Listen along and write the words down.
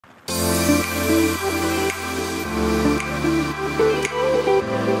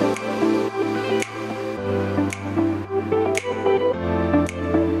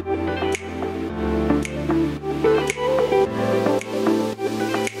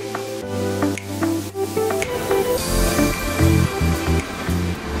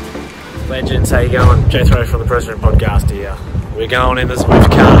legends, how you going? Jethro from the President Podcast here. We're going in the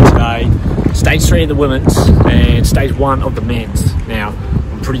Zwift car today. Stage 3 of the women's and stage 1 of the men's. Now,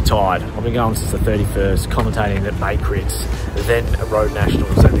 I'm pretty tired. I've been going since the 31st, commentating at Bay Crits, then at Road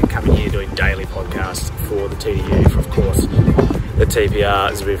Nationals, and then coming here doing daily podcasts for the TDU, for of course the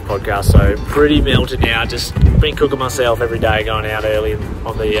TPR Zwift podcast. So pretty melted now. Just been cooking myself every day, going out early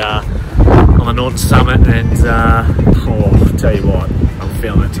on the Northern Summit, and I'll tell you what, I'm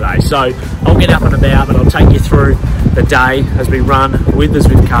feeling it today. So I'll get up and about, but I'll take you through the day as we run with the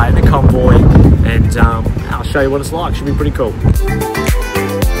Zwift car in the convoy, and I'll show you what it's like. Should be pretty cool.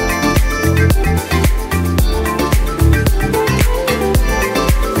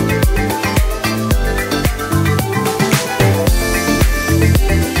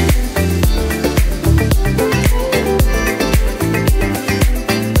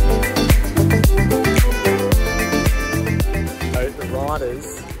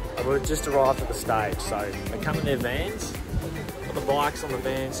 We've just arrived at the stage, so they come in their vans, got the bikes on the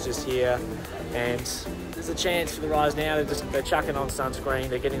vans just here, and there's a chance for the riders now. They're chucking on sunscreen,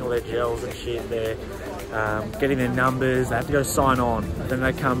 they're getting all their gels and shit, they're getting their numbers, they have to go sign on, then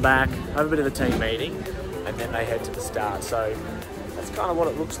they come back, have a bit of a team meeting, and then they head to the start. So that's kind of what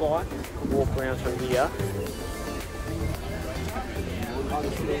it looks like. We'll walk around through here.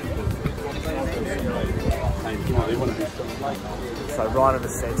 So right in the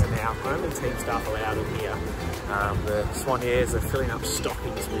centre now, only team staff allowed in here. The soigneurs are filling up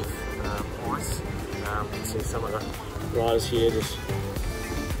stockings with ice. You can see some of the riders here just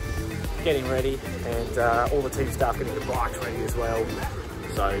getting ready, and all the team staff getting the bikes ready as well.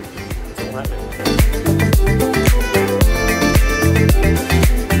 So it's all happening.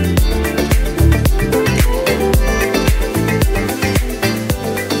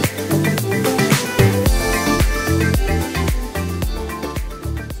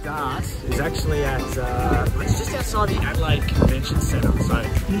 Actually at it's just outside the Adelaide Convention Centre. So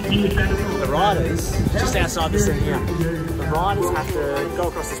the riders, just outside the centre here, the riders have to go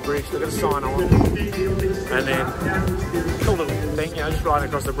across this bridge. They've got to sign on, and then cool little thing, you know, just riding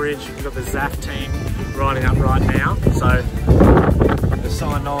across the bridge. We've got the ZAF team riding up right now, so they're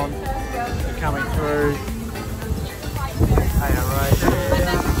signed on, they're coming through. They are right there,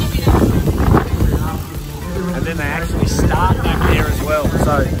 and then they actually start back there as well.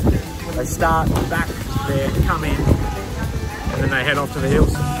 So they start back there, come in, and then they head off to the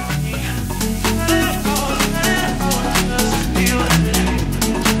hills.